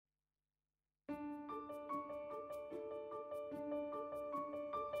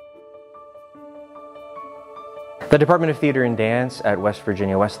The Department of Theater and Dance at West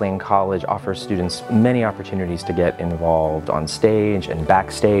Virginia Wesleyan College offers students many opportunities to get involved on stage and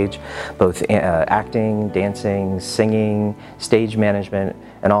backstage, both acting, dancing, singing, stage management,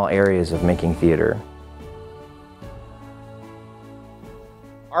 and all areas of making theater.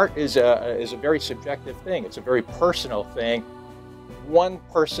 Art is a very subjective thing. It's a very personal thing. One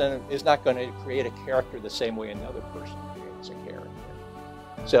person is not going to create a character the same way another person creates a character.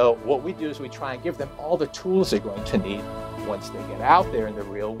 So what we do is we try and give them all the tools they're going to need once they get out there in the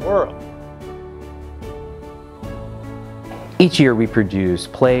real world. Each year we produce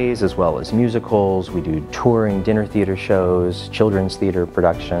plays as well as musicals. We do touring dinner theater shows, children's theater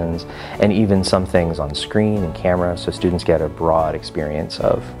productions, and even some things on screen and camera so students get a broad experience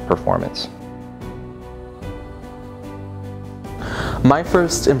of performance. My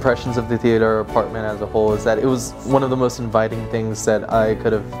first impressions of the theater department as a whole is that it was one of the most inviting things that I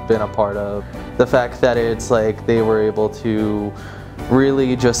could have been a part of. The fact that it's like they were able to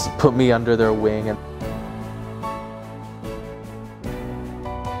really just put me under their wing.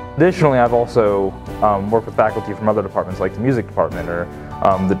 Additionally, I've also worked with faculty from other departments like the music department or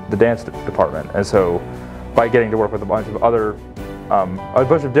the dance department, and so by getting to work with a bunch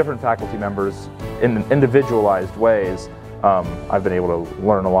of different faculty members in individualized ways, I've been able to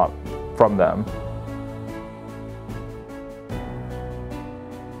learn a lot from them.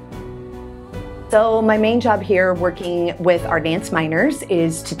 So my main job here working with our dance minors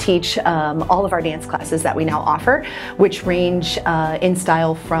is to teach all of our dance classes that we now offer, which range in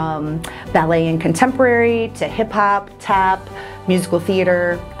style from ballet and contemporary to hip-hop, tap, musical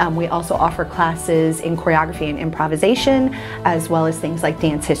theater. We also offer classes in choreography and improvisation, as well as things like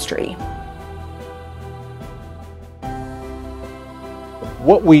dance history.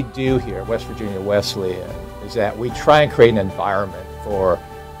 What we do here at West Virginia Wesleyan is that we try and create an environment for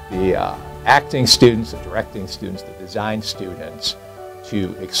the acting students, the directing students, the design students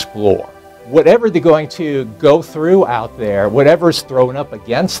to explore. Whatever they're going to go through out there, whatever's thrown up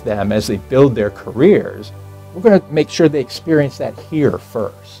against them as they build their careers, we're going to make sure they experience that here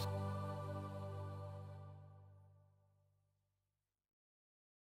first.